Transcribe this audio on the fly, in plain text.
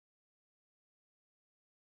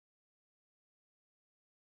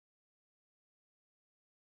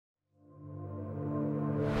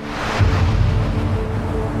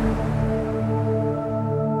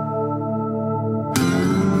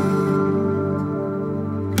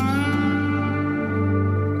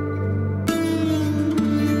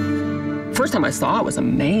first time I saw it was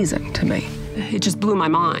amazing to me. It just blew my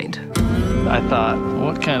mind. I thought,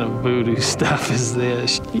 what kind of voodoo stuff is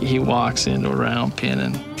this? He walks into a round pen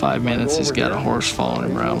in 5 minutes, he's got a horse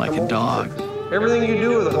following him around like a dog. Everything you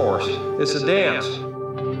do with a horse, it's a dance.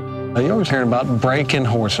 You always hear about breaking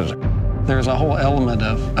horses. There's a whole element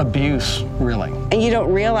of abuse, really. And you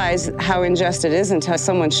don't realize how unjust it is until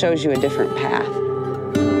someone shows you a different path.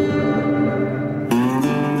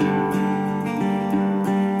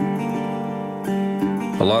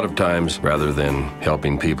 A lot of times, rather than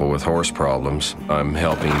helping people with horse problems, I'm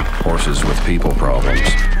helping horses with people problems.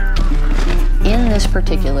 In this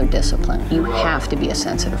particular discipline, you have to be a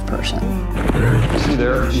sensitive person. See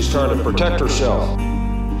there, she's trying to protect herself.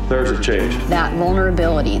 There's a change. That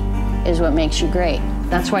vulnerability is what makes you great.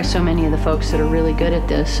 That's why so many of the folks that are really good at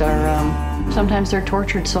this are, sometimes they're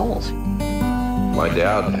tortured souls. My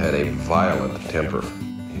dad had a violent temper.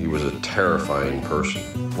 He was a terrifying person.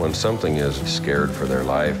 When something is scared for their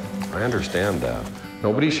life, I understand that.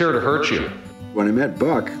 Nobody's here to hurt you. When I met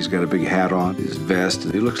Buck, he's got a big hat on, his vest,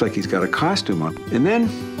 he looks like he's got a costume on. And then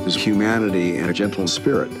his humanity and a gentle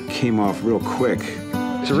spirit came off real quick.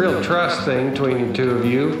 It's a real trust thing between the two of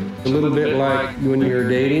you. A little bit like when you're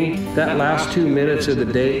dating. That last 2 minutes of the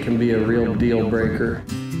date can be a real deal breaker.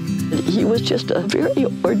 He was just a very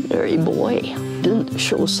ordinary boy. Didn't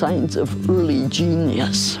show signs of early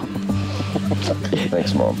genius.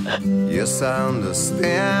 Thanks, Mom. Yes, I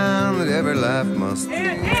understand that every life must.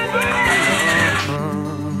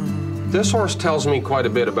 This horse tells me quite a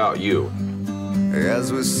bit about you.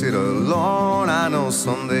 As we sit alone, I know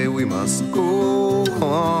someday we must go.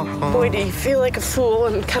 Boy, do you feel like a fool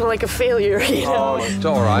and kind of like a failure, you know? Oh, it's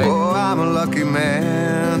all right. Oh, I'm a lucky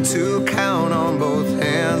man to count on both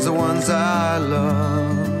hands the ones I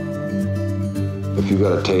love. If you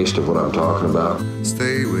got a taste of what I'm talking about,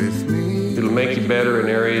 Stay with me. It'll make you better in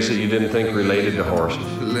areas that you didn't think related to horses.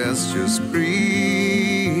 Let's just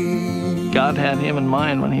breathe. God had him in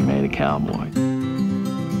mind when he made a cowboy.